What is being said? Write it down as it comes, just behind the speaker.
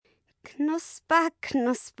Knusper,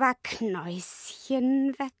 Knusper,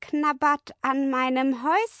 Knäuschen, wer knabbert an meinem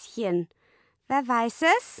Häuschen? Wer weiß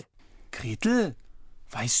es? Gretel,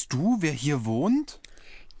 weißt du, wer hier wohnt?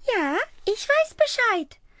 Ja, ich weiß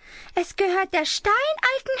Bescheid. Es gehört der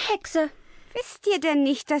steinalten Hexe. Wisst ihr denn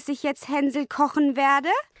nicht, dass ich jetzt Hänsel kochen werde?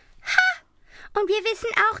 Und wir wissen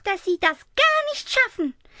auch, dass Sie das gar nicht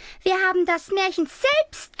schaffen. Wir haben das Märchen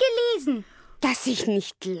selbst gelesen. Dass ich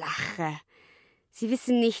nicht lache. Sie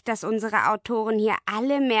wissen nicht, dass unsere Autoren hier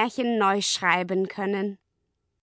alle Märchen neu schreiben können.